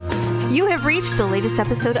You have reached the latest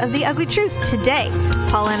episode of The Ugly Truth. Today,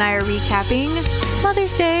 Paula and I are recapping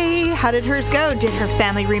Mother's Day. How did hers go? Did her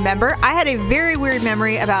family remember? I had a very weird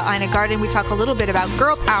memory about Ina Garten. We talk a little bit about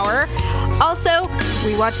girl power. Also,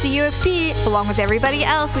 we watch the UFC along with everybody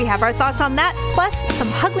else. We have our thoughts on that, plus some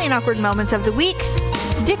ugly and awkward moments of the week.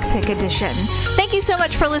 Dick Pic edition. Thank you so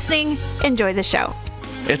much for listening. Enjoy the show.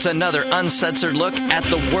 It's another uncensored look at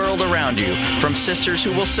the world around you from sisters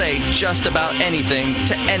who will say just about anything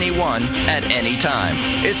to anyone at any time.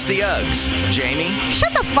 It's the Uggs. Jamie.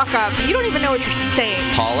 Shut the fuck up. You don't even know what you're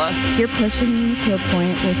saying. Paula. You're pushing me to a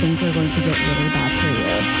point where things are going to get really bad for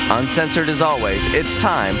you. Uncensored as always, it's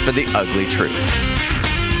time for the Ugly Truth.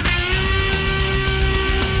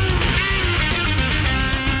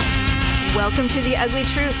 Welcome to The Ugly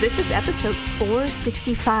Truth. This is episode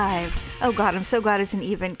 465. Oh God, I'm so glad it's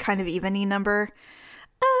an kind of even-y number.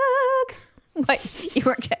 Ugh. What? You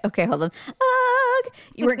weren't okay? Hold on. Ugh.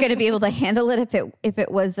 You weren't going to be able to handle it if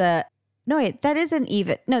it was a no. Wait, that is an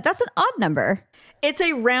even. No, that's an odd number. It's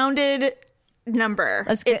a rounded number.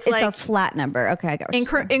 It's like a flat number. Okay, I got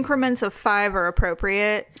what increments of 5 are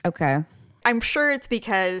appropriate. Okay. I'm sure it's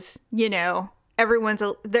because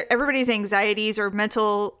everybody's anxieties or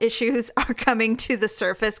mental issues are coming to the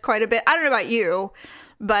surface quite a bit. I don't know about you,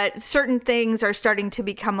 but certain things are starting to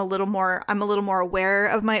become I'm a little more aware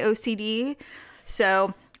of my OCD.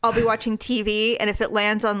 So I'll be watching TV, and if it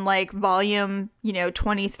lands on like volume,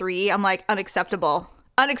 23, I'm like, unacceptable.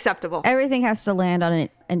 Everything has to land on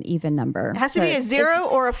an even number. It has to be a 0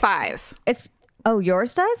 or a 5. Oh,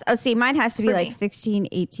 yours does? Oh, see, mine has to be For like me. 16,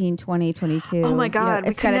 18, 20, 22. Oh my God,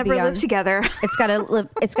 we can never live together. It's got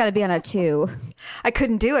to be on a 2. I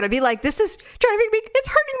couldn't do it. I'd be like, this is driving me, it's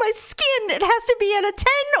hurting my skin. It has to be at a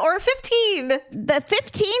 10 or a 15. The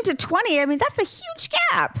 15 to 20, I mean, that's a huge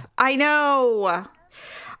gap. I know.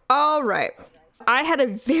 All right. I had a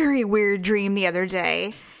very weird dream the other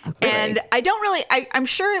day. Really? And I don't really, I'm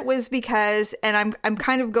sure it was because, and I'm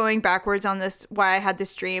kind of going backwards on this, why I had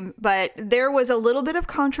this dream, but there was a little bit of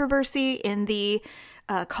controversy in the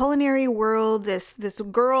culinary world. This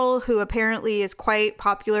girl who apparently is quite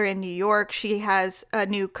popular in New York. She has a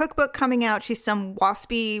new cookbook coming out. She's some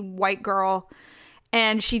waspy white girl.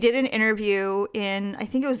 And she did an interview in, I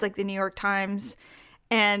think it was like the New York Times.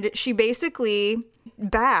 And she basically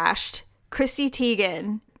bashed Chrissy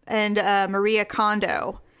Teigen and Maria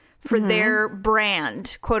Kondo for their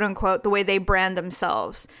brand, quote unquote, the way they brand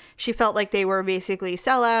themselves. She felt like they were basically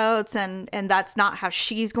sellouts, and that's not how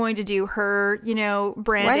she's going to do her,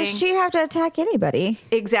 branding. Why does she have to attack anybody?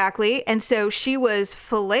 Exactly. And so she was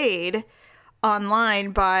filleted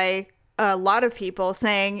online by a lot of people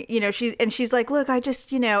saying, she's like, look, I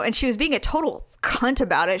just, and she was being a total cunt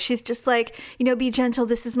about it. She's just like, be gentle.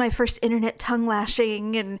 This is my first internet tongue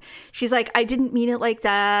lashing. And she's like, I didn't mean it like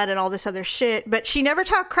that and all this other shit. But she never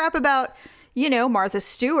talked crap about, Martha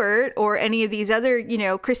Stewart or any of these other,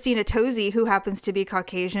 Christina Tosi, who happens to be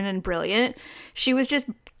Caucasian and brilliant. She was just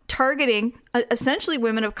targeting essentially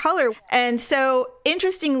women of color. And so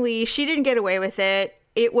interestingly, she didn't get away with it.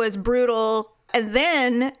 It was brutal. And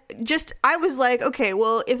then I was like, okay,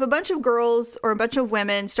 well, if a bunch of girls or a bunch of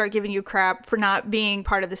women start giving you crap for not being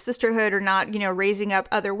part of the sisterhood or not, raising up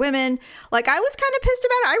other women, like I was kind of pissed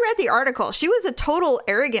about it. I read the article. She was a total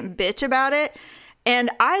arrogant bitch about it. And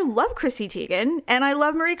I love Chrissy Teigen and I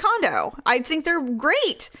love Marie Kondo. I think they're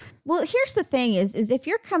great. Well, here's the thing is if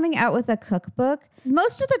you're coming out with a cookbook,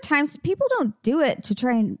 most of the times people don't do it to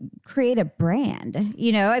try and create a brand.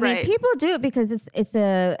 I mean, people do it because it's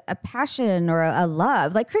a passion or a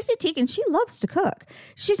love. Like Chrissy Teigen, she loves to cook.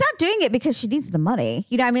 She's not doing it because she needs the money.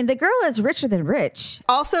 The girl is richer than rich.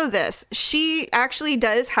 Also she actually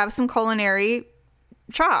does have some culinary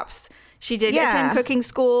chops. She did attend cooking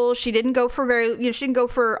school. She didn't go for she didn't go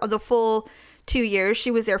for the full 2 years.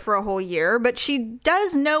 She was there for a whole year, but she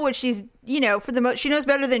does know what she's, for the most, she knows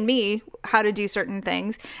better than me how to do certain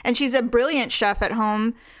things. And she's a brilliant chef at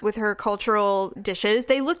home with her cultural dishes.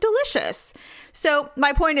 They look delicious. So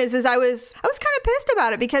my point is I was kind of pissed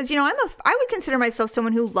about it because, I would consider myself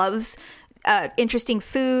someone who loves interesting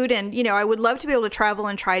food. And, I would love to be able to travel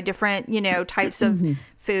and try different, types of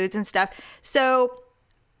foods and stuff. So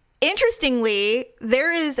interestingly,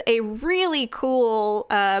 there is a really cool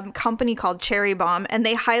company called Cherry Bomb, and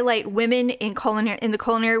they highlight women in the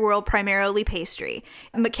culinary world, primarily pastry.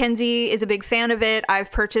 Mackenzie is a big fan of it.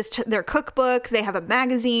 I've purchased their cookbook. They have a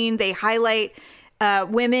magazine. They highlight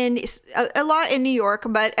women a lot in New York,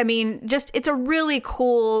 but I mean, it's a really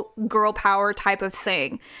cool girl power type of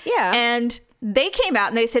thing. Yeah. And they came out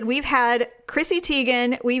and they said, we've had Chrissy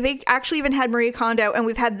Teigen, we've actually even had Marie Kondo, and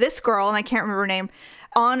we've had this girl, and I can't remember her name,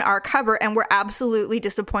 on our cover, and we're absolutely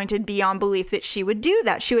disappointed beyond belief that she would do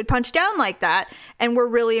that. She would punch down like that, and we're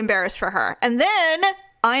really embarrassed for her. And then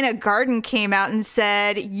Ina Garten came out and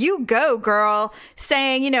said, "You go, girl,"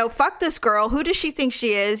 saying, fuck this girl. Who does she think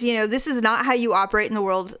she is? This is not how you operate in the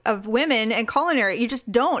world of women and culinary. You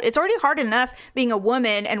just don't. It's already hard enough being a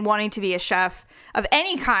woman and wanting to be a chef of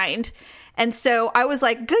any kind. And so I was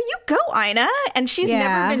like, you go, Ina. And she's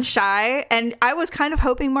never been shy. And I was kind of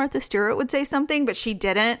hoping Martha Stewart would say something, but she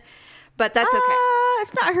didn't. But that's okay.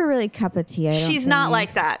 It's not her really cup of tea. She's not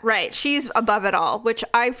like that. Right. She's above it all, which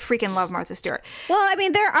I freaking love Martha Stewart. Well, I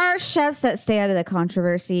mean, there are chefs that stay out of the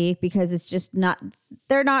controversy because it's just not,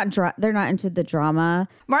 they're not into the drama.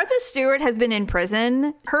 Martha Stewart has been in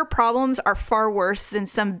prison. Her problems are far worse than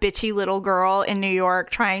some bitchy little girl in New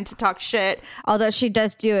York trying to talk shit. Although she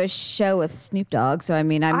does do a show with Snoop Dogg. So, I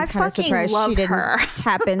mean, I'm kind of surprised she didn't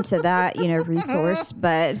tap into that, resource,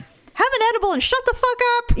 but... Have an edible and shut the fuck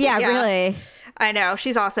up. Yeah, really. I know.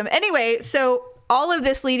 She's awesome. Anyway, so all of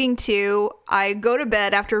this leading to, I go to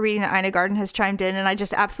bed after reading that Ina Garten has chimed in, and I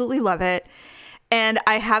just absolutely love it. And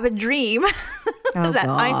I have a dream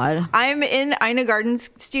that I'm in Ina Garten's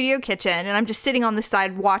studio kitchen, and I'm just sitting on the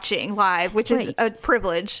side watching live, which is a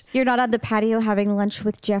privilege. You're not on the patio having lunch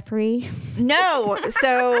with Jeffrey? No.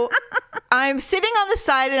 So I'm sitting on the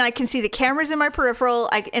side, and I can see the cameras in my peripheral.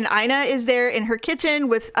 And Ina is there in her kitchen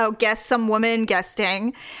with, some woman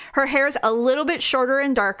guesting. Her hair's a little bit shorter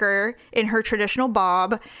and darker in her traditional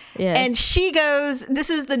bob. Yes. And she goes, this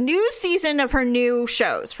is the new season of her new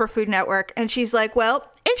shows for Food Network. And she's like, well,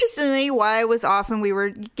 interestingly, while I was off and we were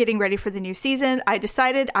getting ready for the new season, I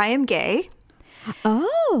decided I am gay.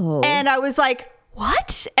 Oh. And I was like,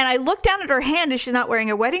 what? And I looked down at her hand and she's not wearing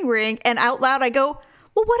a wedding ring. And out loud, I go,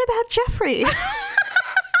 well, what about Jeffrey?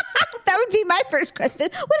 That would be my first question.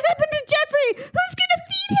 What happened to Jeffrey? Who's going to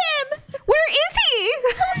feed him? Where is he?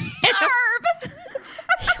 He'll starve.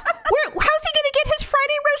 How's he going to get his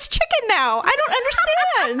Friday roast chicken now? I don't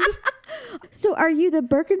understand. So are you the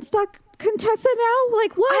Birkenstock Contessa now?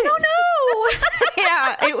 Like what? I don't know.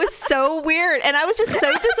 Yeah, it was so weird. And I was just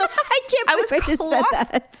so disappointed. I just said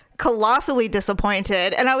that. Colossally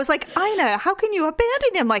disappointed. And I was like, Ina, how can you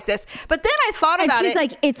abandon him like this? But then I thought about it. And she's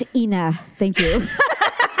like, it's Ina. Thank you.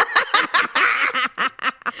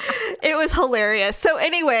 It was hilarious. So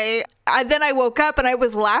anyway, then I woke up and I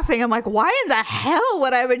was laughing. I'm like, why in the hell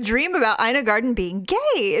would I have a dream about Ina Garten being gay?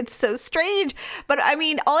 It's so strange. But I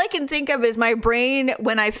mean, all I can think of is my brain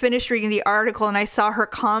when I finished reading the article and I saw her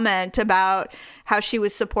comment about how she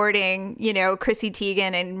was supporting, Chrissy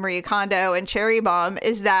Teigen and Marie Kondo and Cherry Bomb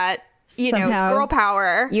is that, somehow it's girl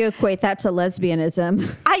power. You equate that to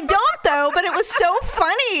lesbianism. I don't though, but it was so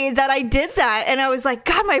funny that I did that. And I was like,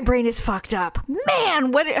 God, my brain is fucked up.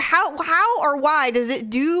 Man, how or why does it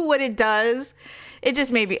do what it does? It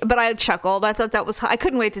just made me, but I chuckled. I thought I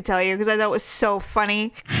couldn't wait to tell you because I thought it was so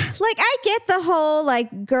funny. Like, I get the whole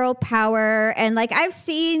girl power. And I've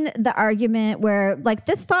seen the argument where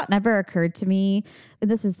this thought never occurred to me.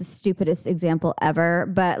 This is the stupidest example ever.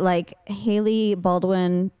 But Hailey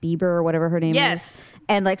Baldwin Bieber or whatever her name is.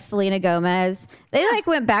 And Selena Gomez, they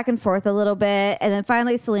went back and forth a little bit. And then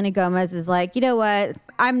finally Selena Gomez is like, you know what?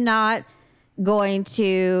 I'm not going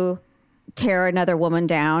to tear another woman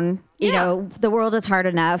down. The world is hard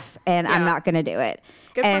enough and I'm not going to do it.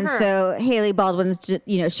 Good and for her. So Hailey Baldwin's,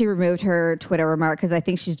 she removed her Twitter remark because I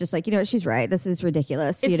think she's just like, she's right. This is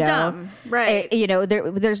ridiculous. It's dumb. Right.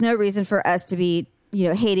 There's no reason for us to be,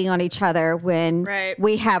 hating on each other when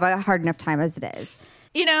we have a hard enough time as it is.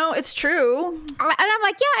 It's true. And I'm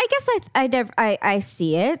like, yeah, I guess I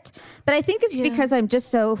see it. But I think it's because I'm just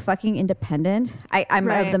so fucking independent. I'm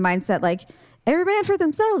of the mindset every man for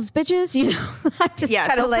themselves, bitches. I'm just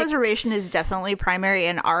self-preservation is definitely primary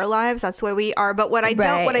in our lives. That's why we are. But what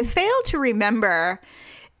I fail to remember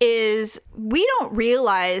is we don't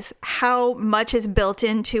realize how much is built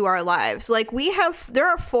into our lives. There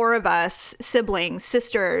are 4 of us, siblings,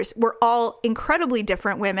 sisters. We're all incredibly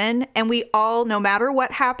different women. And we all, no matter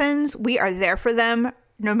what happens, we are there for them.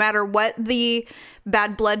 No matter what the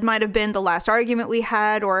bad blood might have been, the last argument we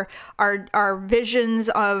had, or our visions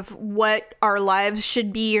of what our lives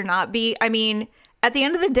should be or not be. I mean, at the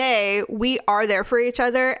end of the day, we are there for each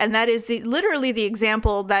other. And that is literally the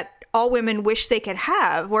example that all women wish they could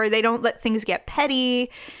have, where they don't let things get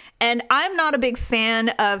petty. And I'm not a big fan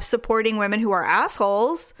of supporting women who are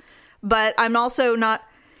assholes, but I'm also not,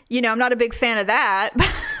 I'm not a big fan of that.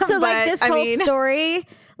 So this whole story...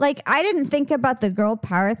 I didn't think about the girl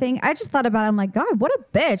power thing. I just thought about it. I'm like, God, what a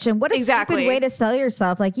bitch. And what a stupid way to sell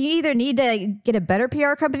yourself. You either need to get a better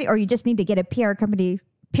PR company or you just need to get a PR company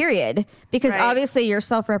period, because obviously you're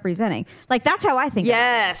self-representing. Like, that's how I think.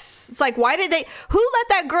 Yes. It's like, who let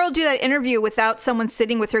that girl do that interview without someone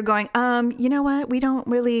sitting with her going, you know what? We don't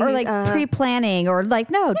really. Or like pre-planning, or like,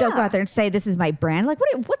 no, don't go out there and say this is my brand. Like,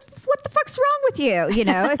 what the fuck's wrong with you? You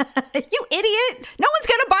know, you idiot. No one's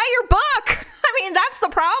going to buy your book. I mean, that's the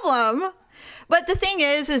problem. But the thing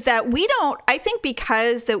is that I think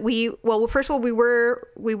because that first of all, we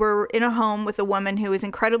were in a home with a woman who was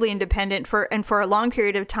incredibly independent for a long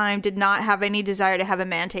period of time, did not have any desire to have a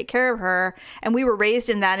man take care of her. And we were raised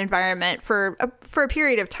in that environment for a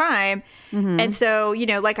period of time. Mm-hmm. And so, you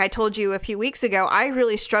know, like I told you a few weeks ago, I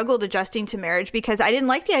really struggled adjusting to marriage because I didn't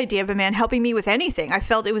like the idea of a man helping me with anything. I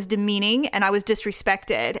felt it was demeaning and I was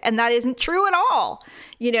disrespected. And that isn't true at all.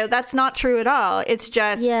 You know, that's not true at all. It's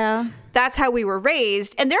just, that's how we were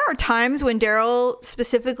raised. And there are times when Daryl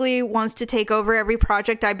specifically wants to take over every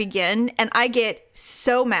project I begin, and I get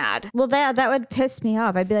so mad. Well, that would piss me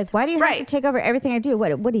off. I'd be like, why do you have to take over everything I do?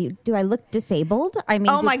 What do I look disabled? I mean,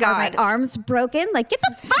 oh my God, are my arms broken? Like, get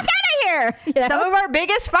the fuck out of here. You know? Some of our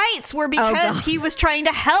biggest fights were because he was trying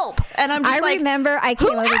to help. And I'm just I remember I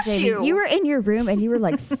came over, Jamie. You were in your room and you were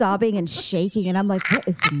like sobbing and shaking. And I'm like, what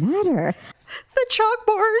is the matter? The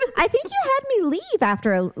chalkboard. I think you had me leave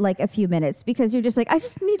after like a few minutes because you're just like, I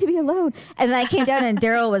just need to be alone. And then I came down and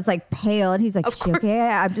Daryl was like pale and he's like, okay.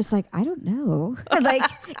 I'm just like, I don't know. Like,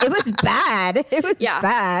 it was bad. It was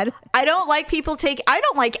bad. I don't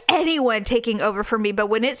like anyone taking over for me. But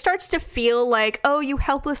when it starts to feel like, oh, you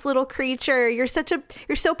helpless little creature, you're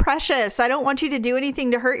so precious. I don't want you to do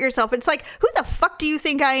anything to hurt yourself. It's like, who the fuck do you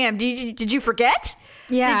think I am? Did you forget?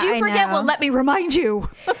 Yeah, did you forget? Well, let me remind you.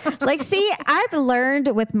 Like, see, I've learned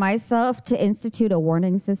with myself to institute a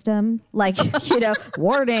warning system. Like, you know,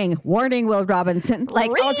 warning, Will Robinson.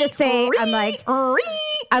 Like, I'll just say,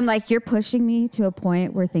 I'm like, you're pushing me to a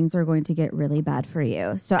point where things are going to get really bad for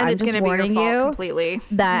you. So I'm just warning you completely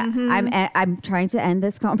that I'm trying to end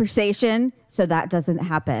this conversation so that doesn't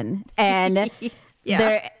happen. And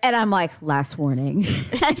and I'm like, last warning.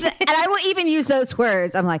 And I will even use those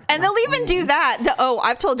words. I'm like, and they'll even do that.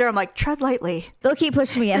 I've told her, I'm like, tread lightly. They'll keep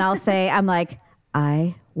pushing me and I'll say, I'm like,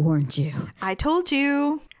 I warned you. I told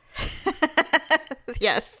you.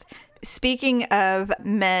 Yes. Speaking of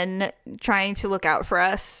men trying to look out for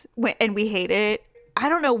us and we hate it, I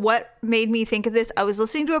don't know what made me think of this. I was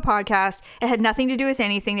listening to a podcast. It had nothing to do with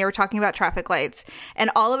anything. They were talking about traffic lights. And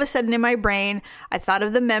all of a sudden in my brain, I thought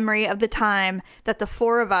of the memory of the time that the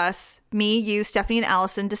four of us, me, you, Stephanie, and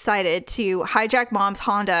Allison, decided to hijack Mom's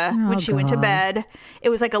Honda when she went to bed. It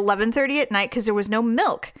was like 11:30 at night because there was no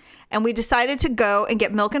milk. And we decided to go and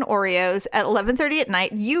get milk and Oreos at 11:30 at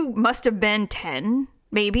night. You must have been 10,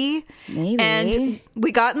 maybe. And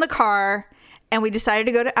we got in the car. And we decided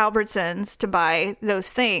to go to Albertsons to buy those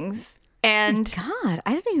things. And God,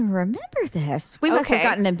 I don't even remember this. We must have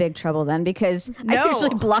gotten in big trouble then because I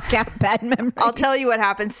usually block out bad memories. I'll tell you what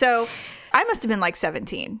happened. So I must have been like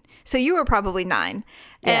 17. So you were probably 9.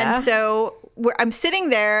 Yeah. And so I'm sitting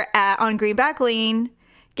there on Greenback Lane,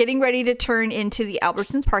 getting ready to turn into the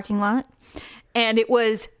Albertsons parking lot. And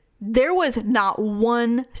there was not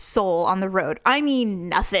one soul on the road. I mean,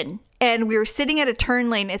 nothing. And we were sitting at a turn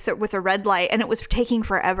lane with a red light and it was taking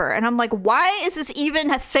forever. And I'm like, why is this even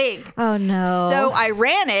a thing? Oh, no. So I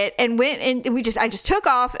ran it and went and I just took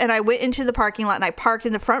off and I went into the parking lot and I parked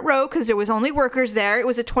in the front row because there was only workers there. It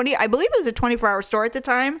was I believe it was a 24-hour store at the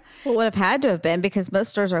time. Well, it would have had to have been because most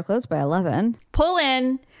stores are closed by 11. Pull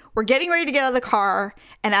in. We're getting ready to get out of the car.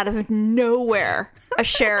 And out of nowhere, a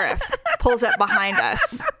sheriff pulls up behind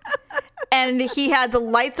us. And he had the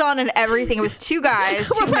lights on and everything. It was 2 guys,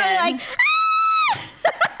 2 men. Like,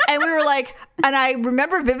 and we were like, and I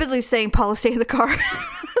remember vividly saying, Paula, stay in the car.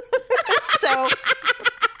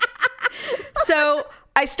 So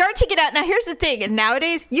I start to get out. Now, here's the thing. And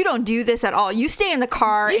nowadays, you don't do this at all. You stay in the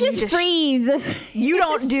car. You just freeze. You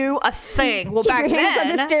don't do a thing. Well, keep back your hands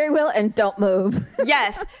on the steering wheel and don't move.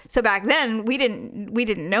 Yes. So back then, we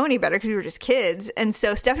didn't know any better because we were just kids. And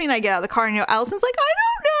so Stephanie and I get out of the car and, Allison's like, I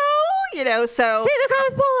don't know. So stay in the car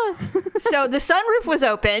with Paula. So the sunroof was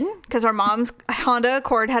open because our mom's Honda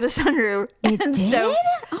Accord had a sunroof. It did? So,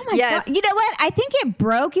 oh my God. You know what? I think it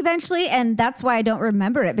broke eventually, and that's why I don't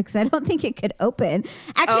remember it because I don't think it could open.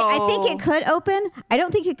 Actually, I think it could open. I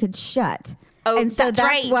don't think it could shut. Oh, and so that's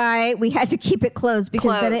right. why we had to keep it closed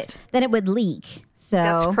because then it would leak. So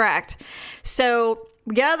that's correct. So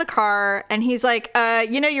we get out of the car and he's like,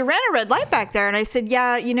 you ran a red light back there. And I said,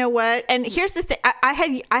 yeah, you know what? And here's the thing. I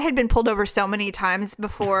had been pulled over so many times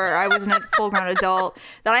before I was a full-grown adult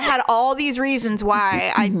that I had all these reasons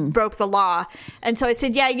why I broke the law. And so I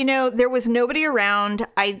said, yeah, there was nobody around.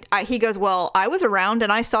 He goes, well, I was around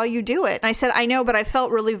and I saw you do it. And I said, I know, but I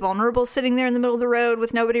felt really vulnerable sitting there in the middle of the road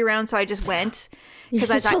with nobody around. So I just went because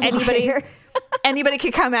I thought anybody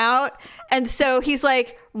could come out. And so he's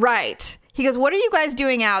like, right. He goes, what are you guys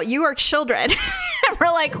doing out? You are children. And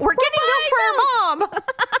we're like, we're getting milk for our mom.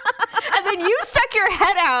 And then you stuck your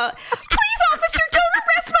head out. Please, officer, don't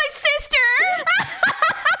arrest my sister.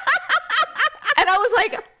 And I was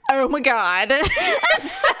like, oh my God. And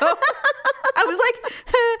so I was like,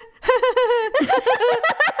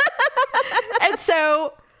 and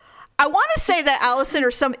so I want to say that Allison or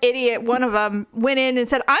some idiot, one of them, went in and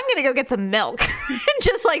said, I'm going to go get the milk and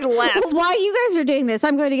just like left. While you guys are doing this,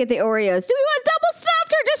 I'm going to get the Oreos. Do we want double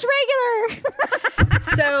stuffed or just regular?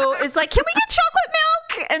 So it's like, can we get chocolate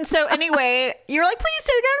milk? And so anyway, you're like, please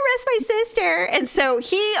don't arrest my sister. And so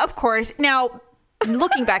he, of course, now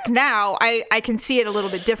looking back now, I can see it a little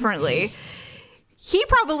bit differently. He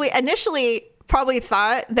probably initially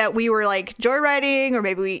thought that we were like joyriding, or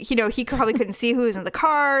maybe he probably couldn't see who was in the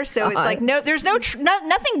car. So it's like, no, there's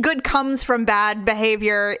nothing good comes from bad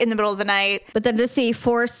behavior in the middle of the night. But then to see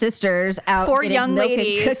four sisters out, four young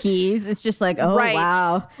ladies, cookies, it's just like, oh, right.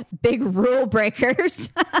 Wow, big rule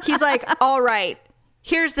breakers. He's like, all right,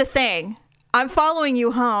 here's the thing. I'm following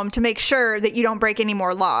you home to make sure that you don't break any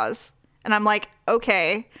more laws. And I'm like,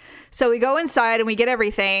 okay. So we go inside and we get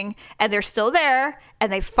everything, and they're still there,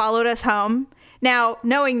 and they followed us home. Now,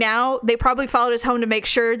 knowing now, they probably followed us home to make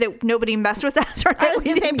sure that nobody messed with us. Or I was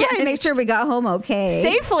going to say, probably make sure we got home okay.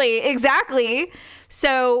 Safely, exactly.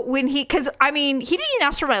 So when he didn't even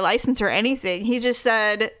ask for my license or anything. He just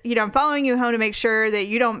said, I'm following you home to make sure that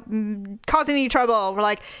you don't cause any trouble. We're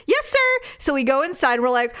like, yes, sir. So we go inside and we're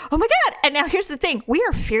like, oh my God. And now here's the thing. We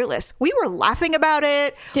are fearless. We were laughing about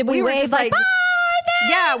it. Did we wave just like, bye?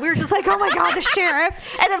 Yeah, we were just like, oh my God, the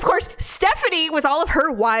sheriff. And of course, Stephanie, with all of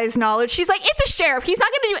her wise knowledge, she's like, it's a sheriff. He's not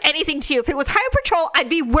going to do anything to you. If it was highway patrol, I'd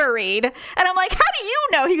be worried. And I'm like, how do you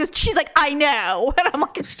know? She's like, I know. And I'm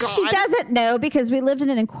like, God. She doesn't know because we lived in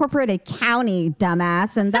an incorporated county,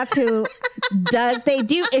 dumbass. And that's who they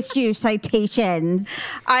do issue citations.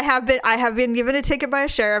 I have been given a ticket by a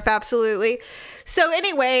sheriff. Absolutely. So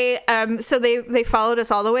anyway, so they followed us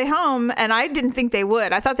all the way home, and I didn't think they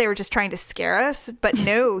would. I thought they were just trying to scare us, but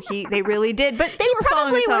no, they really did. But they were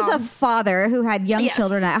following us home. Probably was a father who had young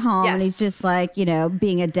children at home, and he's just like,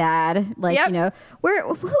 being a dad, like, who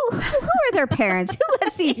are their parents? Who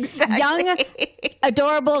lets these young,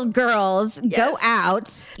 adorable girls go out?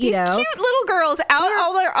 These cute little girls out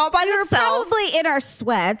all by themselves, probably in our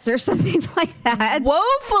sweats or something like that,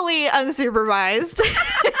 woefully unsupervised.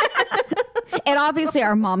 And obviously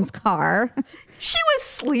our mom's car. She was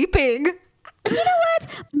sleeping. You know what?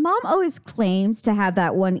 Mom always claims to have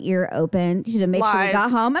that one ear open to make sure we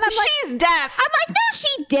got home. And I'm like, she's deaf. I'm like, no,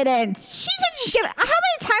 she didn't. She didn't get it. How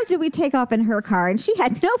many times did we take off in her car? And she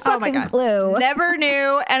had no fucking clue. Never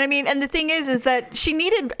knew. And and the thing is that she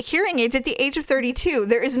needed hearing aids at the age of 32.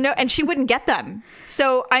 And she wouldn't get them.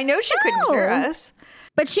 So I know she couldn't hear us.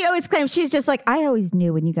 But she always claims, she's just like, I always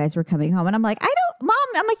knew when you guys were coming home. And I'm like, Mom,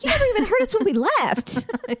 I'm like, you never even heard us when we left.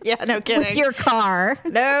 Yeah, no kidding. With your car.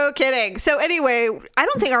 No kidding. So anyway, I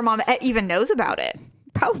don't think our mom even knows about it.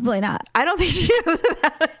 Probably not. I don't think she knows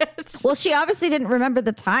about it. Well, she obviously didn't remember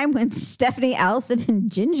the time when Stephanie, Allison,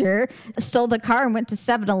 and Ginger stole the car and went to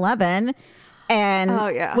 7-Eleven. And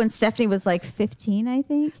when Stephanie was like 15, I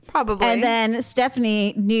think. Probably. And then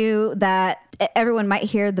Stephanie knew that everyone might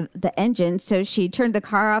hear the engine. So she turned the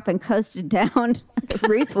car off and coasted down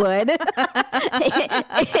Ruthwood.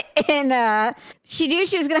 And she knew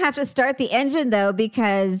she was going to have to start the engine, though,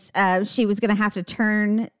 because she was going to have to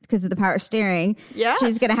turn because of the power steering. Yes. She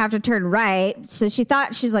was going to have to turn right. So she's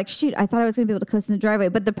like, shoot, I thought I was going to be able to coast in the driveway.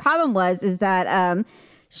 But the problem is that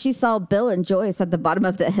she saw Bill and Joyce at the bottom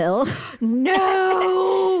of the hill.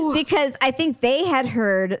 No. Because I think they had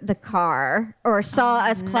heard the car or saw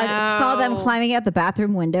them climbing out the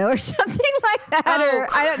bathroom window or something like that.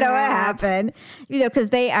 I don't know what happened. Because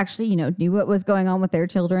they actually, knew what was going on with their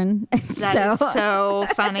children. And that is so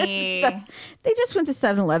funny. So they just went to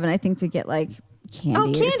 7-Eleven, I think, to get like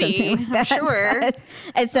candy or something like that. Sure.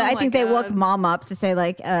 And so I think they woke Mom up to say,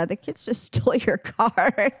 like, the kids just stole your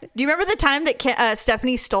car. Do you remember the time that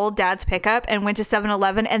Stephanie stole Dad's pickup and went to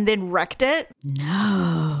 7-Eleven and then wrecked it?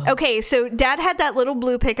 No. Okay, so Dad had that little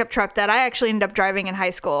blue pickup truck that I actually ended up driving in high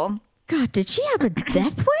school. God, did she have a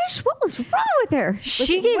death wish? What was wrong with her? Was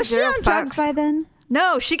she on drugs by then?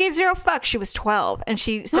 No, she gave zero fucks. She was 12. And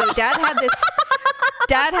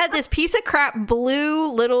dad had this piece of crap blue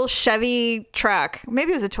little Chevy truck.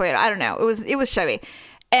 Maybe it was a Toyota. I don't know. It was Chevy.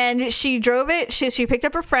 And she drove it. She picked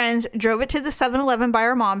up her friends, drove it to the 7-Eleven by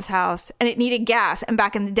her mom's house, and it needed gas. And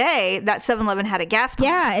back in the day, that 7-Eleven had a gas pump.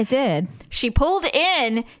 Yeah, it did. She pulled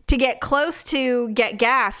in to get close to get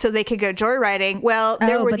gas so they could go joyriding. Well,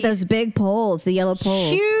 there were those big poles, the yellow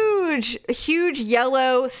poles. Huge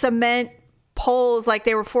yellow cement poles, like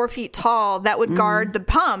they were 4 feet tall, that would guard the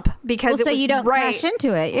pump because it was you don't crash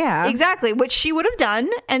into it. Yeah, exactly, which she would have done.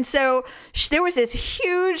 And so there was this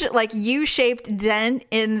huge like U-shaped dent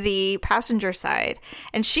in the passenger side,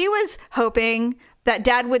 and she was hoping that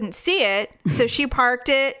dad wouldn't see it, so she parked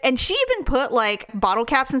it, and she even put like bottle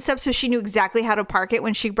caps and stuff so she knew exactly how to park it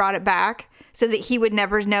when she brought it back so that he would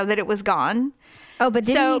never know that it was gone. Oh, but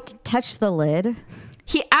didn't he touch the lid?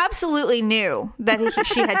 He absolutely knew that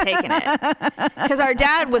she had taken it because our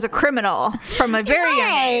dad was a criminal from a very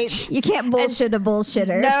young age. You can't bullshit a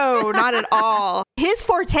bullshitter. No, not at all. His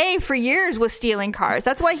forte for years was stealing cars.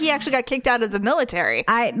 That's why he actually got kicked out of the military.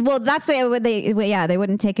 That's why they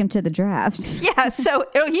wouldn't take him to the draft. Yeah, so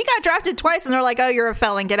he got drafted twice, and they're like, "Oh, you're a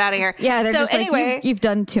felon. Get out of here." Yeah, they're just anyway, like, you've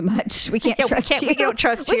done too much. We can't trust you. We don't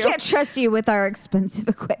trust you. We can't trust you with our expensive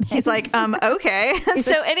equipment. He's like, okay.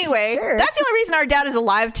 So anyway, sure. That's the only reason our dad is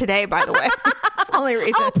alive today, by the way. That's the only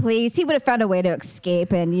reason. Oh, please. He would have found a way to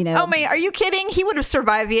escape and, Oh, man, are you kidding? He would have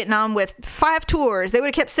survived Vietnam with 5 tours. They would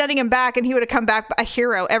have kept sending him back, and he would have come back a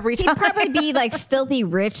hero every time. He'd probably be, like, filthy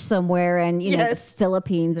rich somewhere in, the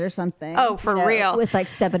Philippines or something. Oh, for real. With, like,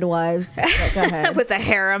 7 wives. Go ahead. With a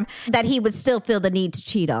harem. That he would still feel the need to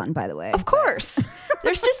cheat on, by the way. Of course.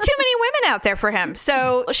 There's just too many women out there for him.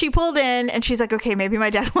 So she pulled in, and she's like, okay, maybe my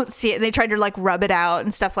dad won't see it. And they tried to, like, rub it out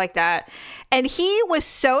and stuff like that. And he was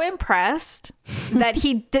so impressed that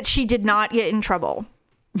she did not get in trouble.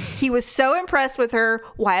 He was so impressed with her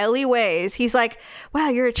wily ways. He's like, wow,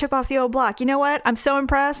 you're a chip off the old block. You know what? I'm so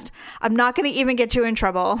impressed. I'm not going to even get you in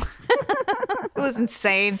trouble. It was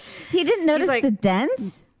insane. He didn't notice the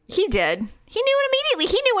dent? He did. He knew it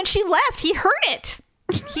immediately. He knew when she left. He heard it.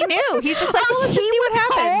 He knew. He's just like, let's just see what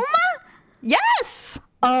happens. Home? Yes.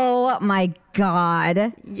 Oh, my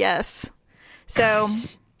God. Yes. So...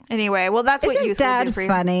 Anyway, well, that's what you Dad do for you.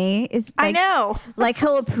 Funny? Is I know. Like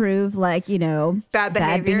he'll approve, like,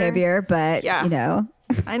 bad behavior, but yeah.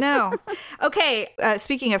 I know. Okay.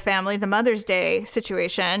 Speaking of family, the Mother's Day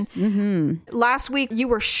situation. Mm-hmm. Last week, you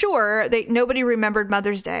were sure that nobody remembered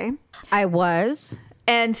Mother's Day. I was.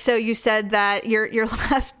 And so you said that your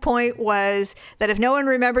last point was that if no one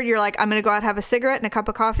remembered, you're like, I'm going to go out, have a cigarette and a cup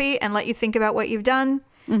of coffee and let you think about what you've done.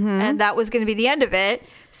 Mm-hmm. And that was going to be the end of it.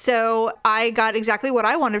 So I got exactly what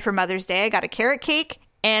I wanted for Mother's Day. I got a carrot cake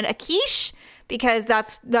and a quiche because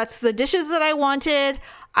that's the dishes that I wanted.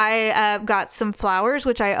 I got some flowers,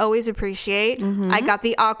 which I always appreciate. Mm-hmm. I got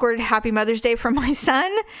the awkward Happy Mother's Day from my son.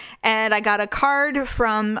 And I got a card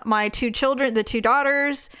from my 2 children, the 2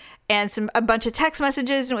 daughters, and a bunch of text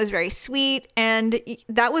messages, and it was very sweet. And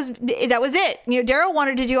that was it. Daryl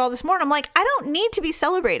wanted to do all this more, and I'm like, I don't need to be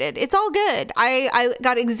celebrated. It's all good. I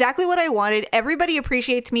got exactly what I wanted. Everybody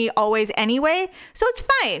appreciates me always anyway, so it's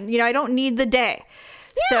fine. I don't need the day.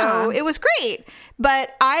 Yeah. So it was great.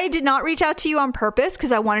 But I did not reach out to you on purpose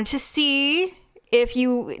because I wanted to see if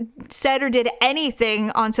you said or did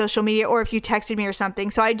anything on social media or if you texted me or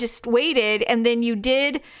something. So I just waited, and then you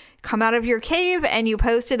did come out of your cave and you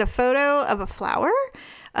posted a photo of a flower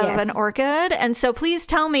of an orchid. And so please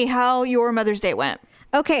tell me how your Mother's Day went.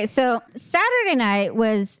 Okay, so Saturday night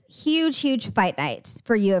was huge fight night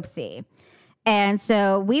for UFC. And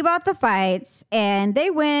so we bought the fights and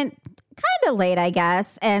they went kind of late, I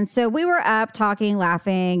guess. And so we were up talking,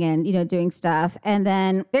 laughing and, doing stuff. And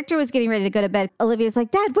then Victor was getting ready to go to bed. Olivia's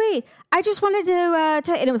like, Dad, wait, I just wanted to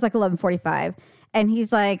tell you. And it was like 11:45. And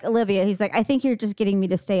he's like, Olivia, I think you're just getting me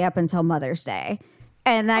to stay up until Mother's Day.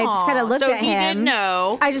 And I just kind of looked at him. So he didn't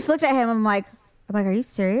know. I just looked at him. I'm like, are you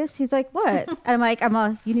serious? He's like, what? And I'm like,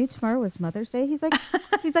 you knew tomorrow was Mother's Day? He's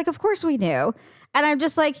like, of course we knew. And I'm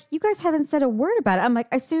just like, you guys haven't said a word about it. I'm like,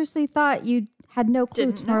 I seriously thought you had no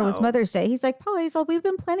clue tomorrow was Mother's Day. He's like, Paula, we've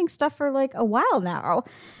been planning stuff for like a while now.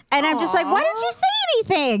 And I'm just like, why didn't you say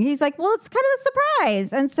anything? He's like, well, it's kind of a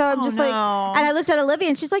surprise. And so I'm just like, and I looked at Olivia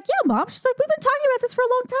and she's like, yeah, Mom. She's like, we've been talking about this for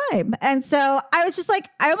a long time. And so I was just like,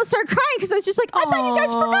 I almost started crying because I was just like, I thought you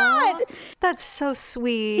guys forgot. That's so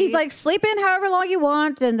sweet. He's like, sleep in however long you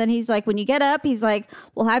want. And then he's like, when you get up, he's like,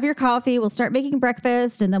 we'll have your coffee. We'll start making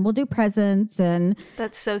breakfast and then we'll do presents. And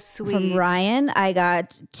that's so sweet. From Ryan, I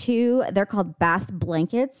got 2, they're called bath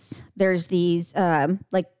blankets. There's these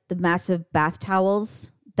like the massive bath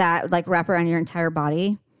towels that like wrap around your entire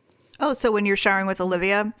body. Oh, so when you're showering with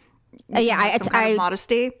Olivia, I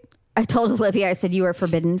modesty. I told Olivia, I said, you are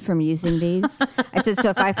forbidden from using these. I said, so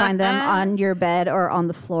if I find them on your bed or on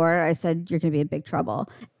the floor, I said, you're going to be in big trouble.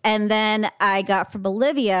 And then I got from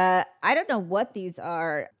Olivia, I don't know what these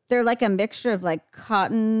are. They're like a mixture of like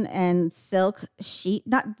cotton and silk sheet,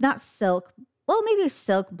 not silk. Well, maybe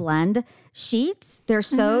silk blend sheets. They're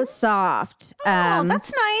so soft. Oh,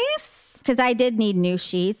 that's nice. Because I did need new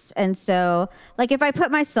sheets. And so, like, if I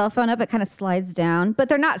put my cell phone up, it kind of slides down. But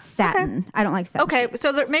they're not satin. Okay. I don't like satin. Okay,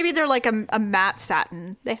 so maybe they're like a matte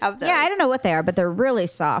satin. They have those. Yeah, I don't know what they are, but they're really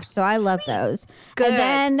soft. So I love those. Good.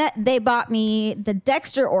 And then they bought me the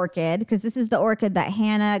Dexter orchid, because this is the orchid that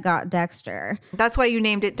Hannah got Dexter. That's why you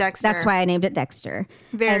named it Dexter. That's why I named it Dexter.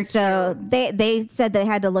 Very And so they said they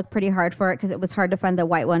had to look pretty hard for it because it was hard to find the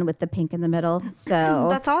white one with the pink in the middle. So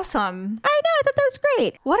that's awesome. I know. I thought that was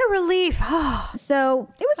great. What a relief. So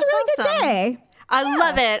it was a really good day. I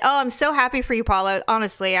love it. Oh, I'm so happy for you, Paula.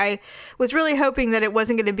 Honestly, I was really hoping that it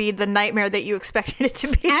wasn't going to be the nightmare that you expected it to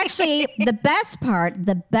be. Actually, the best part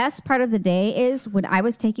of the day is when I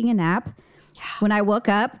was taking a nap, when I woke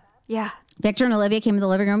up. Yeah. Victor and Olivia came in the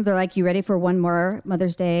living room. They're like, you ready for one more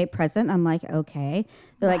Mother's Day present? I'm like, okay.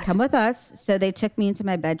 They're like, come with us. So they took me into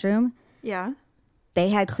my bedroom. Yeah. They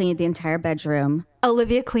had cleaned the entire bedroom.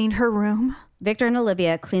 Olivia cleaned her room. Victor and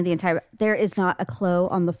Olivia cleaned the entire... There is not a clo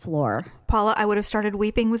on the floor. Paula, I would have started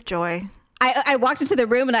weeping with joy. I walked into the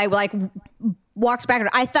room and I like walked back.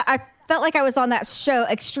 I felt like I was on that show,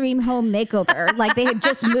 Extreme Home Makeover. Like they had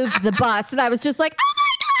just moved the bus. And I was just like, oh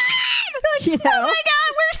my God! You know? Oh my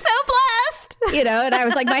God, we're so blessed! You know, and I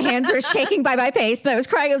was like, my hands were shaking by my face. And I was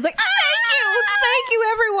crying. I was like, Thank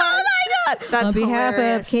you, everyone. Oh my God. That's on behalf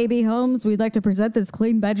hilarious. of KB Homes, we'd like to present this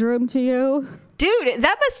clean bedroom to you. Dude,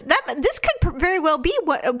 this could very well be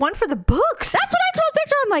one for the books. That's what I told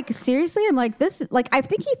Victor. I'm like, seriously? I'm like, this, like, I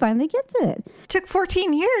think he finally gets it. Took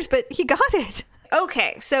 14 years, but he got it.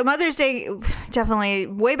 Okay, so Mother's Day, definitely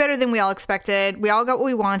way better than we all expected. We all got what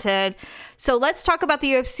we wanted. So let's talk about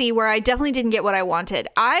the UFC, where I definitely didn't get what I wanted.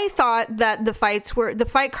 I thought that the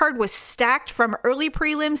fight card was stacked from early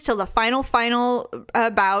prelims till the final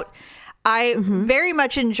bout. I very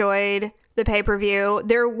much enjoyed the pay-per-view.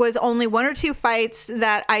 There was only one or two fights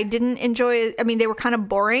that I didn't enjoy. I mean, they were kind of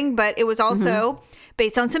boring, but it was also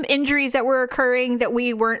based on some injuries that were occurring that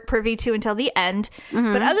we weren't privy to until the end.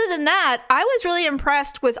 But other than that, I was really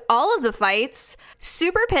impressed with all of the fights.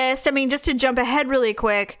 Super pissed. I mean, just to jump ahead really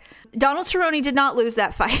quick, Donald Cerrone did not lose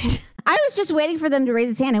that fight. I was just waiting for them to raise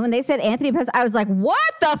his hand. And when they said Anthony Pettis, I was like, what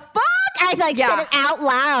the fuck? I said it out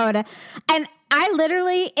loud. And I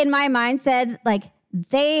literally, in my mind, said, like,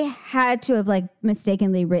 they had to have like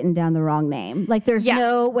mistakenly written down the wrong name. Like there's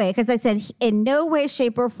no way. Because I said in no way,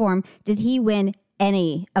 shape, or form did he win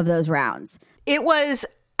any of those rounds. It was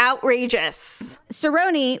outrageous.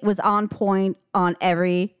 Cerrone was on point on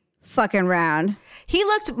every fucking round. He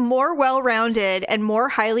looked more well-rounded and more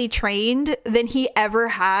highly trained than he ever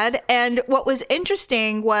had. And what was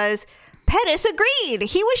interesting was Pettis agreed.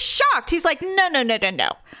 He was shocked. He's like, no.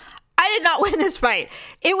 I did not win this fight.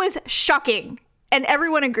 It was shocking. And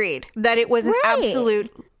everyone agreed that it was an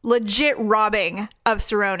absolute legit robbing of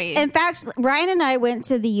Cerrone. In fact, Ryan and I went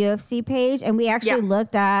to the UFC page and we actually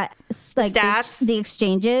looked at like the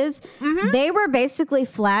exchanges. They were basically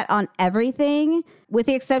flat on everything with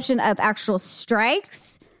the exception of actual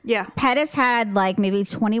strikes. Yeah. Pettis had like maybe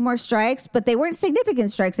 20 more strikes, but they weren't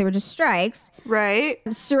significant strikes. They were just strikes. Right.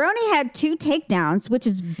 Cerrone had 2 takedowns, which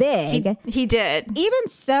is big. He did. Even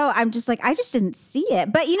so, I'm just like, I just didn't see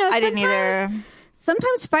it. But, you know, I didn't either.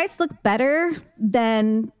 Sometimes fights look better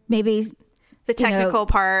than maybe the technical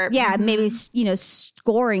part. Yeah, maybe, you know,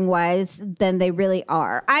 scoring wise than they really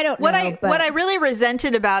are. I don't know. What I really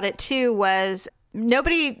resented about it too was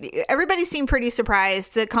everybody seemed pretty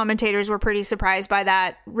surprised. The commentators were pretty surprised by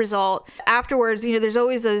that result. Afterwards, you know, there's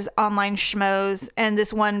always those online schmoes, and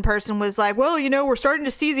this one person was like, well, you know, we're starting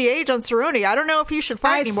to see the age on Cerrone. I don't know if he should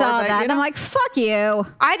fight anymore. I saw but, that, you know, and I'm like, fuck you.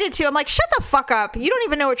 I did too. I'm like, shut the fuck up. You don't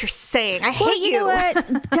even know what you're saying. I hate you. Know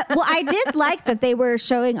what? Well, I did like that they were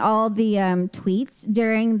showing all the tweets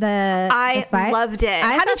during the fight. I loved it.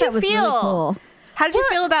 How did you feel? Really cool. How did you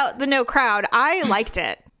feel about the no crowd? I liked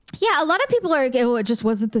it. Yeah, a lot of people are, oh, it just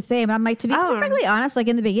wasn't the same. I'm like, to be perfectly honest, like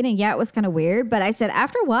in the beginning, yeah, it was kind of weird. But I said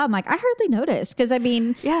after a while, I'm like, I hardly noticed. Because I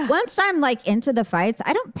mean, once I'm like into the fights,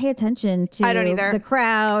 I don't pay attention to the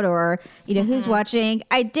crowd or, you know, who's watching.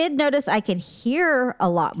 I did notice I could hear a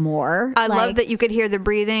lot more. I love that you could hear the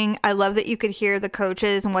breathing. I love that you could hear the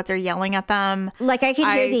coaches and what they're yelling at them. Like I could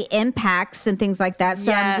hear the impacts and things like that.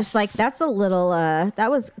 So I'm just like, that's a little,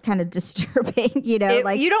 that was kind of disturbing, you know.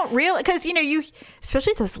 Like you don't really, because, you know, you,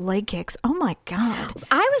 especially those leg kicks. Oh my God.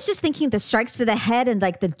 I was just thinking the strikes to the head and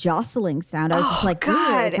like the jostling sound. I was just like,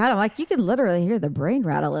 God. I'm like, you can literally hear the brain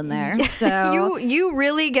rattle in there. So you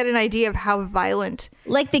really get an idea of how violent.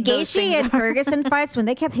 Like the Gaethje and Ferguson fights when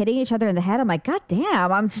they kept hitting each other in the head. I'm like, God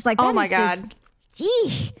damn. I'm just like, oh my God.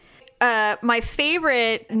 My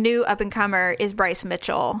favorite new up and comer is Bryce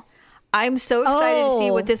Mitchell. I'm so excited to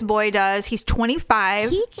see what this boy does. He's 25.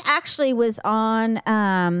 He actually was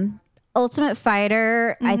on Ultimate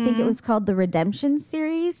Fighter. I think it was called the Redemption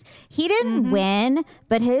Series. He didn't win,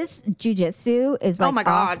 but his jiu-jitsu is like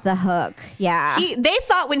off the hook. Yeah. They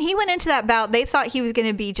thought when he went into that bout, they thought he was going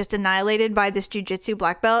to be just annihilated by this jiu-jitsu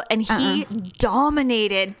black belt, and he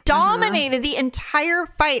dominated the entire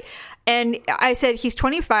fight. And I said, he's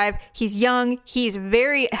 25, he's young, he's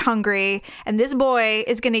very hungry, and this boy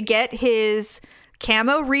is going to get his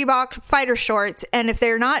camo Reebok fighter shorts, and if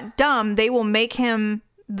they're not dumb, they will make him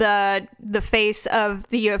the face of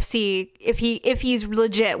the UFC if he's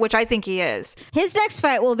legit, which I think he is. His next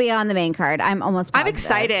fight will be on the main card. I'm almost positive. I'm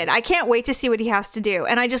excited. I can't wait to see what he has to do.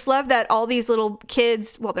 And I just love that all these little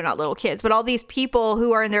kids, well, they're not little kids, but all these people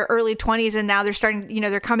who are in their early 20s and now they're starting, you know,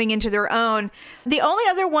 they're coming into their own. The only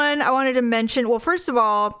other one I wanted to mention, well, first of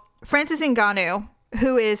all, Francis Ngannou,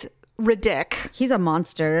 who is ridiculous. He's a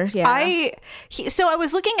monster. Yeah. So I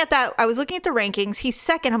was looking at that. I was looking at the rankings. He's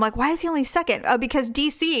second. I'm like, why is he only second? Because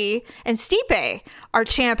DC and Stipe are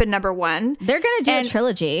champ and number one. They're going to do a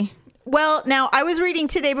trilogy. Well, now I was reading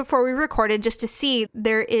today before we recorded just to see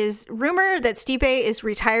there is rumor that Stipe is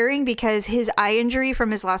retiring because his eye injury from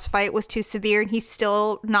his last fight was too severe and he's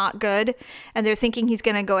still not good. And they're thinking he's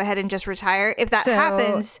going to go ahead and just retire. If that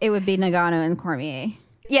happens, it would be Ngannou and Cormier.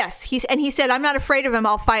 Yes, he said, I'm not afraid of him.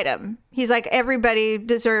 I'll fight him. He's like, everybody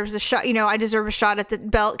deserves a shot. You know, I deserve a shot at the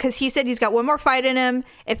belt because he said he's got one more fight in him.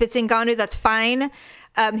 If it's Ngannou, that's fine.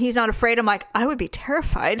 He's not afraid. I'm like, I would be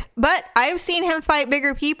terrified. But I've seen him fight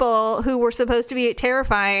bigger people who were supposed to be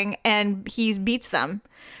terrifying, and he beats them.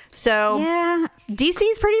 So yeah,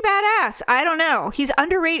 DC's pretty badass. I don't know. He's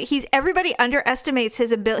underrated. Everybody underestimates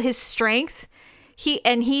his ability, his strength. He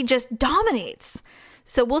just dominates.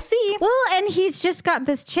 So we'll see. Well, and he's just got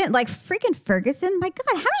this chin, like freaking Ferguson. My God,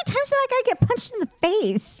 how many times did that guy get punched in the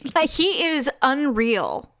face? Like, he is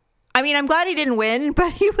unreal. I mean, I'm glad he didn't win,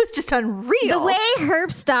 but he was just unreal. The way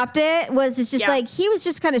Herb stopped it was just like, he was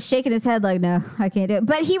just kind of shaking his head like, no, I can't do it.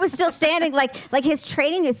 But he was still standing like his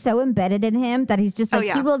training is so embedded in him that he's just like,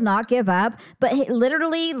 he will not give up. But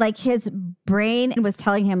literally, like, his brain was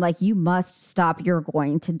telling him, like, you must stop. You're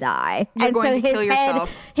going to die. You're going to kill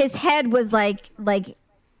yourself. His head was like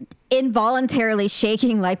involuntarily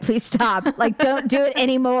shaking, like, please stop, like, don't do it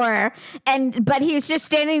anymore. But he was just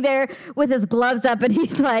standing there with his gloves up and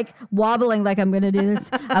he's like wobbling, like, I'm gonna do this.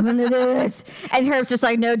 And Herb's just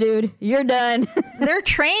like, no, dude, you're done. They're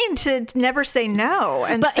trained to never say no.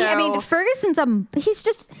 And but I mean, Ferguson's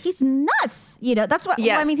he's nuts, you know. That's what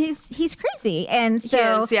I mean, he's crazy. And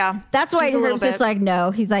so that's why Herb's just like,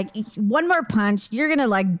 no, he's like, one more punch, you're gonna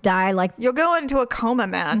like die, like you'll go into a coma,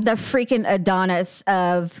 man. The freaking Adonis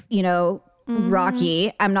of, you know,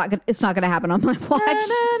 Rocky. It's not gonna happen on my watch.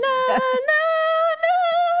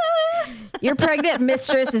 Your pregnant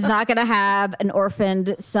mistress is not gonna have an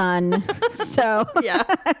orphaned son. So yeah.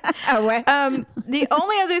 The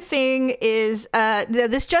only other thing is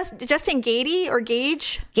this Justin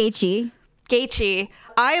Gaethje.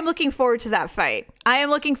 I am looking forward to that fight. I am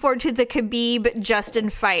looking forward to the Khabib-Justin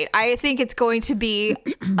fight. I think it's going to be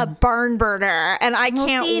a barn burner, and I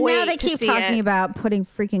can't wait. Now they keep talking about putting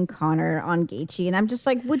freaking Conor on Gaethje, and I'm just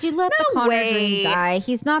like, would you let the Conor dream die?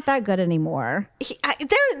 He's not that good anymore. They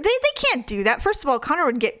can't do that. First of all, Conor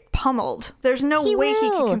would get pummeled. There's no way he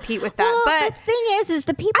can compete with that. Well, but the thing is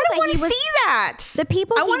the people I don't want to see that. The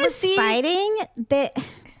people he was fighting that.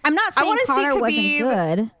 I'm not saying Conor wasn't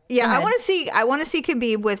good. Yeah, I want to see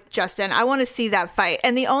Khabib with Justin. I want to see that fight.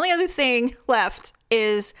 And the only other thing left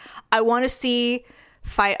is I want to see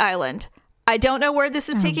Fight Island. I don't know where this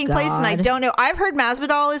is taking place, and I don't know. I've heard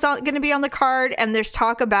Masvidal is going to be on the card, and there's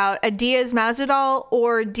talk about a Diaz-Masvidal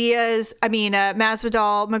or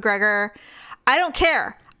Masvidal-McGregor. I don't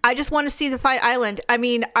care. I just want to see the Fight Island. I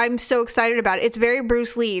mean, I'm so excited about it. It's very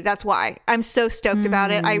Bruce Lee. That's why. I'm so stoked about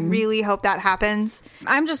it. I really hope that happens.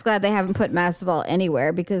 I'm just glad they haven't put Masvidal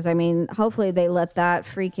anywhere because, I mean, hopefully they let that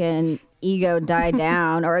freaking ego die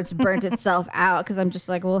down or it's burnt itself out because I'm just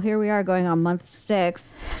like, well, here we are going on month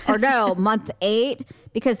 6 or no, month 8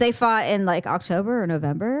 because they fought in like October or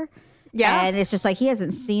November. Yeah. And it's just like he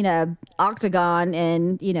hasn't seen a octagon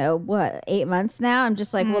in, 8 months now. I'm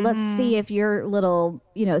just like, well, let's see if your little,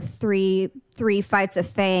 three fights of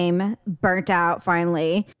fame burnt out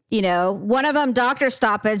finally. One of them doctor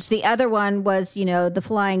stoppage. The other one was, the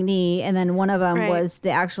flying knee. And then one of them was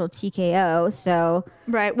the actual TKO. So.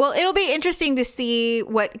 Right. Well, it'll be interesting to see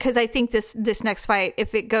because I think this next fight,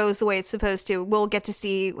 if it goes the way it's supposed to, we'll get to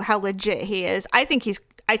see how legit he is. I think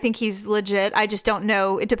he's legit. I just don't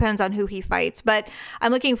know. It depends on who he fights. But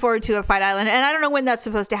I'm looking forward to a Fight Island. And I don't know when that's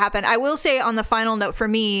supposed to happen. I will say on the final note for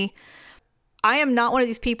me, I am not one of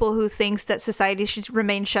these people who thinks that society should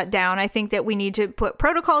remain shut down. I think that we need to put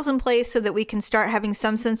protocols in place so that we can start having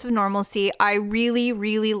some sense of normalcy. I really,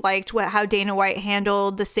 really liked how Dana White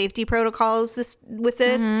handled the safety protocols with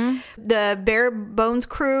this. The Bare Bones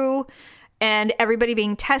crew and everybody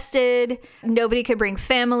being tested. Nobody could bring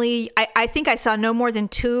family. I think I saw no more than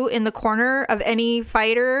 2 in the corner of any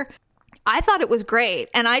fighter. I thought it was great,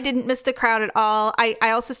 and I didn't miss the crowd at all. I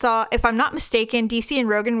also saw, if I'm not mistaken, DC and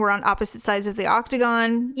Rogan were on opposite sides of the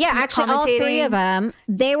octagon. Yeah, actually, all 3 of them,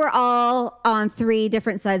 they were all on 3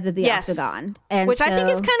 different sides of the octagon. And which I think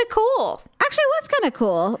is kind of cool. Actually, it was kind of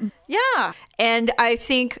cool. Yeah, and I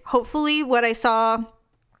think hopefully what I saw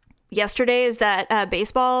yesterday is that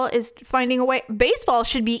baseball is finding a way. Baseball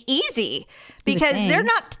should be easy because they're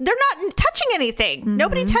not touching anything.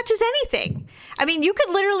 Nobody touches anything. I mean, you could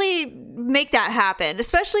literally make that happen,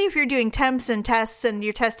 especially if you're doing temps and tests and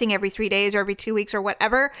you're testing every 3 days or every 2 weeks or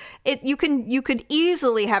whatever. You could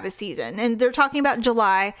easily have a season. And they're talking about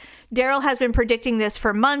July. Daryl has been predicting this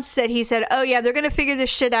for months. That he said, oh yeah, they're going to figure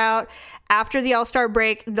this shit out. After the All-Star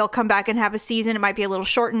break, they'll come back and have a season. It might be a little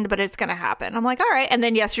shortened, but it's going to happen. I'm like, all right. And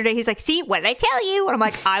then yesterday, he's like, see, what did I tell you? And I'm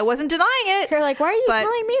like, I wasn't denying it. You're like, why are you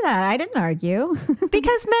telling me that? I didn't argue.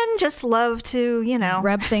 Because men just love to,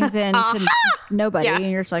 rub things in to nobody. Yeah. And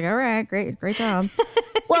you're just like, all right, great job.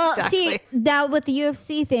 Well, see, now with the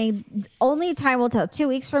UFC thing, only time will tell. 2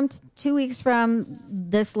 weeks from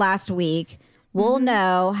this last week, we'll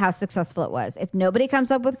know how successful it was. If nobody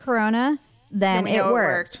comes up with Corona, then it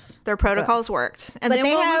worked. Their protocols worked. And then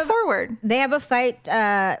we'll move forward. They have a fight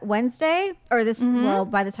Wednesday or this. Well,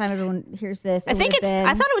 by the time everyone hears this, I thought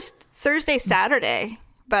it was Thursday, Saturday,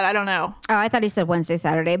 but I don't know. Oh, I thought he said Wednesday,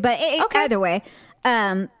 Saturday, but either way.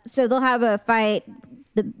 So they'll have a fight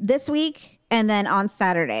this week and then on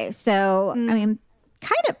Saturday. So, I mean,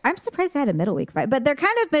 I'm surprised they had a middle week fight, but they're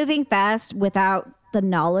kind of moving fast without the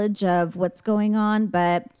knowledge of what's going on.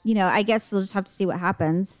 But, I guess they'll just have to see what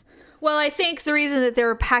happens. Well, I think the reason that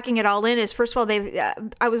they're packing it all in is, first of all,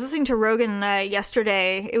 I was listening to Rogan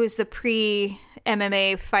yesterday. It was the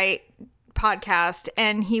pre-MMA fight podcast,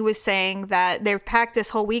 and he was saying that they've packed this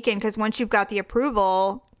whole weekend because once you've got the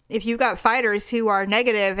approval, if you've got fighters who are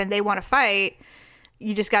negative and they want to fight,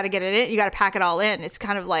 you just got to get it in. You got to pack it all in. It's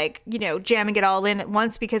kind of like, jamming it all in at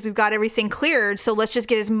once because we've got everything cleared. So let's just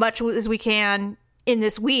get as much as we can in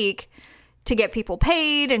this week to get people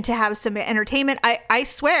paid and to have some entertainment. I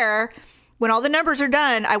swear, when all the numbers are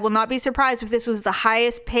done, I will not be surprised if this was the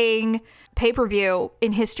highest paying pay-per-view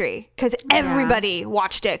in history because everybody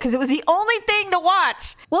watched it because it was the only thing to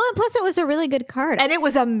watch. Well, and plus it was a really good card. And it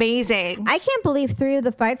was amazing. I can't believe 3 of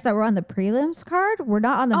the fights that were on the prelims card were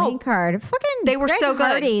not on the main card. Fucking they were Greg so good.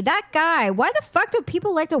 Hardy, that guy. Why the fuck do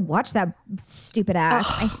people like to watch that stupid ass?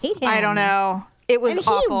 I hate him. I don't know. It was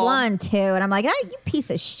awful. And he won too. And I'm like, you piece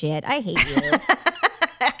of shit. I hate you.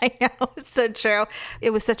 I know. It's so true. It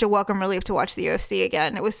was such a welcome relief to watch the UFC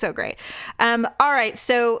again. It was so great. All right.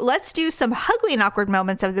 So let's do some ugly and awkward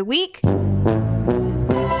moments of the week.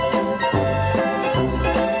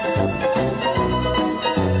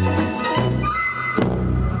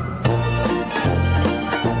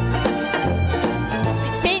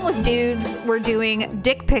 Staying with dudes, we're doing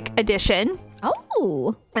Dick Pic Edition.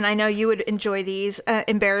 Oh. And I know you would enjoy these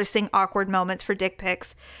embarrassing, awkward moments for dick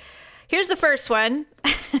pics. Here's the first one.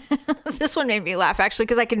 This one made me laugh, actually,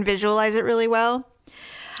 because I can visualize it really well.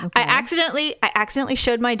 Okay. I accidentally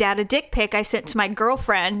showed my dad a dick pic I sent to my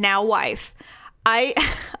girlfriend, now wife. I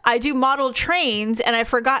do model trains, and I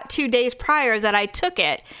forgot 2 days prior that I took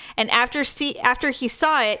it. And after he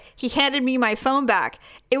saw it, he handed me my phone back.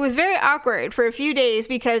 It was very awkward for a few days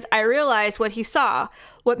because I realized what he saw.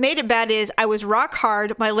 What made it bad is I was rock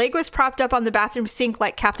hard. My leg was propped up on the bathroom sink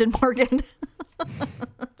like Captain Morgan.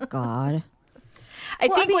 God. I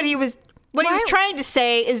think what he was trying to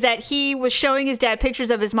say is that he was showing his dad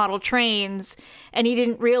pictures of his model trains, and he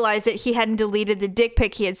didn't realize that he hadn't deleted the dick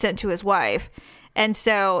pic he had sent to his wife. And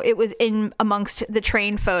so it was in amongst the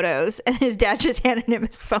train photos, and his dad just handed him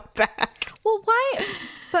his phone back. Well, why?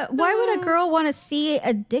 But why would a girl want to see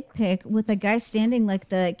a dick pic with a guy standing like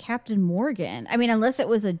the Captain Morgan? I mean, unless it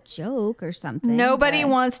was a joke or something. Nobody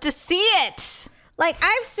wants to see it. Like,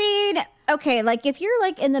 I've seen, okay, like if you're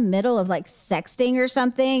like in the middle of like sexting or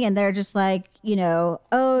something and they're just like, you know,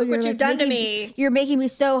 oh, look what you've done to me. You're making me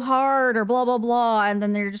so hard or blah, blah, blah. And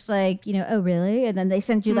then they're just like, you know, oh, really? And then they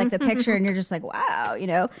send you like the picture and you're just like, wow, you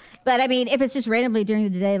know. But I mean, if it's just randomly during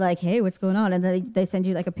the day, like, hey, what's going on? And then they send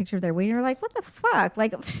you like a picture of their wiener, you're like, what the fuck?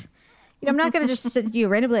 Like, you know, I'm not going to just send you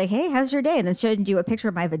randomly like, hey, how's your day? And then send you a picture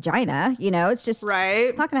of my vagina. You know, it's just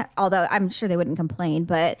right. Not gonna, although I'm sure they wouldn't complain,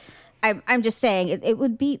 but I'm just saying it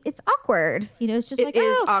would be, it's awkward. You know, it's just like,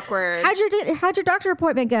 is awkward. How'd your doctor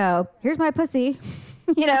appointment go? Here's my pussy.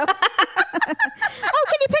 You know? Oh,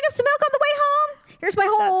 can you pick up some milk on the way home? Here's my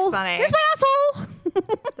hole. That's funny. Here's my asshole.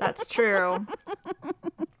 That's true.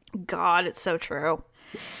 God, it's so true.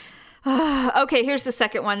 Okay, here's the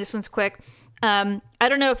second one. This one's quick. I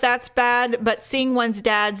don't know if that's bad, but seeing one's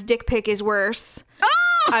dad's dick pic is worse.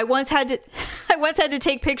 Oh! I once had to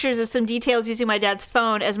take pictures of some details using my dad's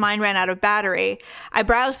phone as mine ran out of battery. I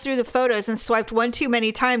browsed through the photos and swiped one too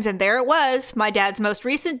many times, and there it was, my dad's most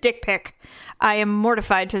recent dick pic. I am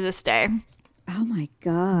mortified to this day. Oh my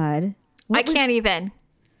God. I can't even.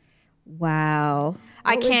 Wow.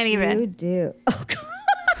 I can't even. What would you do? Oh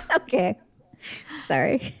God. Okay.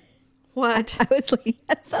 Sorry. What? I was looking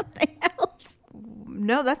at something else.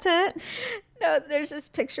 No, that's it. No, there's this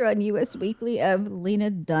picture on US Weekly of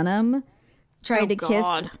Lena Dunham trying to kiss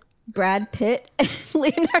Brad Pitt. And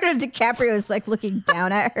Leonardo DiCaprio is like looking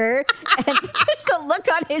down at her. And just the look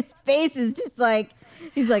on his face is just like,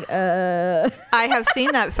 he's like, I have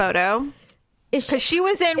seen that photo. Because she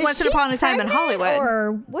was in Once Upon a Time in Hollywood.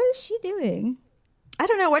 Or what is she doing? I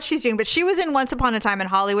don't know what she's doing, but she was in Once Upon a Time in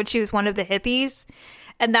Hollywood. She was one of the hippies.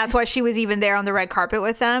 And that's why she was even there on the red carpet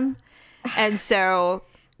with them. And so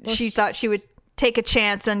she thought she would take a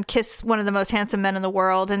chance and kiss one of the most handsome men in the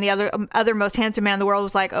world. And the other most handsome man in the world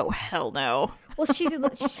was like, oh, hell no. Well,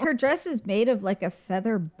 her dress is made of like a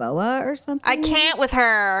feather boa or something. I can't with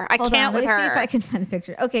her. Hold on, let me see if I can find the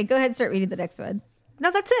picture. Okay, go ahead and start reading the next one. No,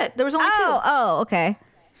 that's it. There was only two. Oh, okay.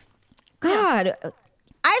 God. Yeah.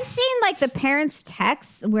 I've seen like the parents'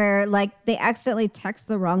 texts where like they accidentally text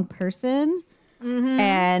the wrong person. Mm-hmm.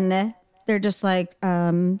 And they're just like,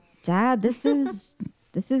 Dad, this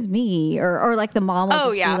is me. Or like the mom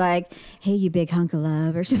will be like, hey, you big hunk of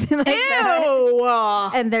love or something like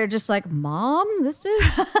that. And they're just like, Mom, this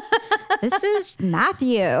is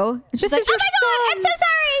Matthew. And she's like, oh my God, I'm so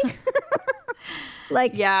sorry.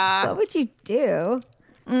 Like, what would you do?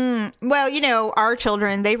 Well, you know, our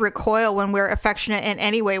children, they recoil when we're affectionate in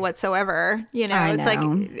any way whatsoever. You know, it's like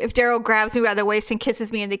if Daryl grabs me by the waist and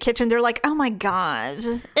kisses me in the kitchen, they're like, oh my God.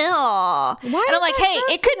 Ew. And I'm like, hey,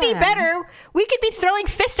 it could be better. We could be throwing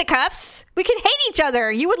fisticuffs. We could hate each other.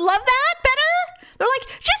 You would love that better? They're like,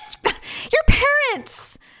 just your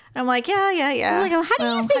parents. And I'm like, yeah. I'm like, how do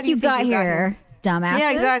you think you got here? Dumbasses.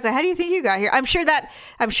 Yeah, exactly. How do you think you got here? I'm sure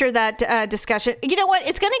that discussion. You know what?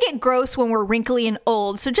 It's going to get gross when we're wrinkly and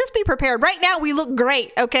old. So just be prepared. Right now, we look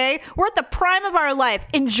great. Okay, we're at the prime of our life.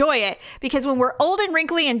 Enjoy it, because when we're old and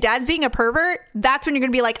wrinkly and Dad's being a pervert, that's when you're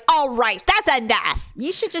going to be like, all right, that's enough.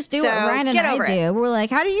 You should just do what Ryan and I do. We're like,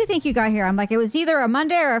 how do you think you got here? I'm like, it was either a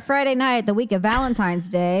Monday or a Friday night, the week of Valentine's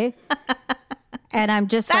Day. And I'm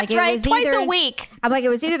just that's like, right, it was twice either, a week. I'm like, it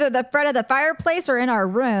was either the front of the fireplace or in our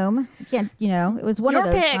room. You can't, you know, it was one of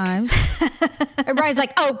those times. And Brian's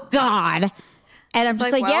like, oh God. And I'm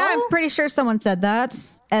just like, yeah, I'm pretty sure someone said that.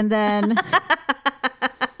 And then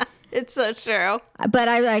it's so true. But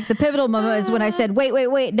I like the pivotal moment is when I said,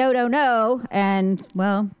 wait, no. And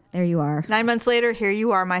well, there you are. 9 months later, here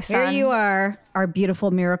you are, my son. Here you are, our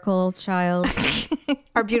beautiful miracle child.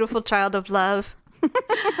 Our beautiful child of love.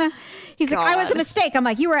 He's like, I was a mistake. I'm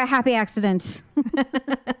like, you were a happy accident.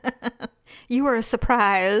 You were a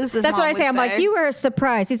surprise. That's what I say. I'm like, you were a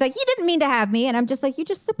surprise. He's like, you didn't mean to have me. And I'm just like, you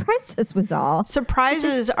just surprised us was all.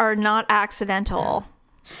 Surprises are not accidental.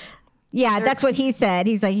 Yeah, that's what he said.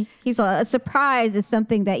 He's like, a surprise is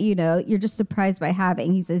something that, you know, you're just surprised by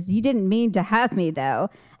having. He says, you didn't mean to have me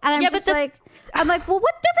though. And I'm I'm like, well,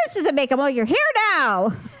 what difference does it make? I'm like, you're here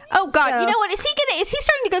now. Oh God! So, you know what? Is he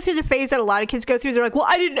starting to go through the phase that a lot of kids go through? They're like, "Well,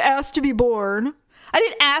 I didn't ask to be born. I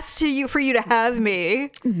didn't ask for you to have me."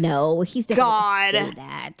 No, he's definitely say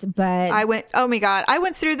that. But I went. Oh my God! I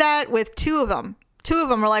went through that with two of them. 2 of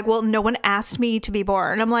them were like, well, no one asked me to be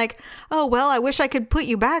born. I'm like, oh, well, I wish I could put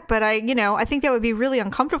you back, but I think that would be really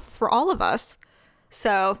uncomfortable for all of us.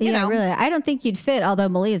 So, you know. Really. I don't think you'd fit, although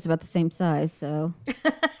Malia's about the same size, so.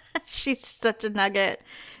 She's such a nugget.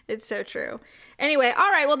 It's so true. Anyway,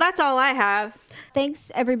 all right. Well, that's all I have.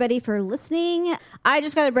 Thanks, everybody, for listening. I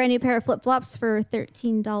just got a brand new pair of flip-flops for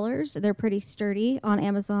 $13. They're pretty sturdy on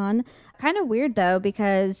Amazon. Kind of weird, though,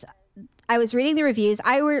 because I was reading the reviews.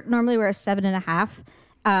 I normally wear a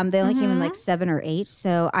 7.5. They only came in like 7 or 8.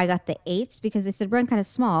 So I got the 8s because they said run kind of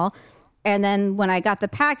small. And then when I got the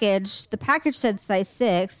package said size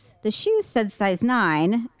 6. The shoes said size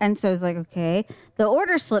 9. And so I was like, okay. The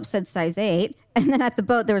order slip said size 8. And then at the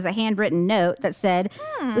boat, there was a handwritten note that said,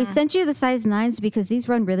 we sent you the size 9s because these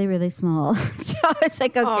run really, really small. So I was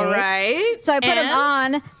like, okay. All right. So I put them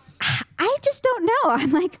on. I just don't know.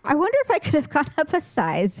 I'm like, I wonder if I could have gone up a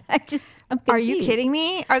size. I'm Are you kidding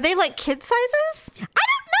me? Are they like kid sizes? I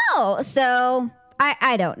don't know. So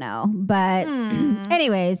I don't know. But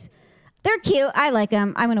anyways, they're cute. I like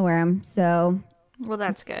them. I'm going to wear them. So. Well,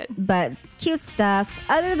 that's good. But cute stuff.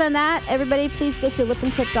 Other than that, everybody, please go to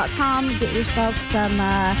lipandclip.com. Get yourself some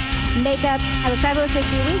makeup. Have a fabulous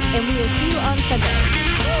rest of your week. And we will see you on Sunday.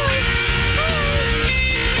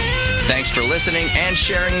 Thanks for listening and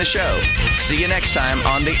sharing the show. See you next time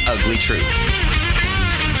on The Ugly Truth.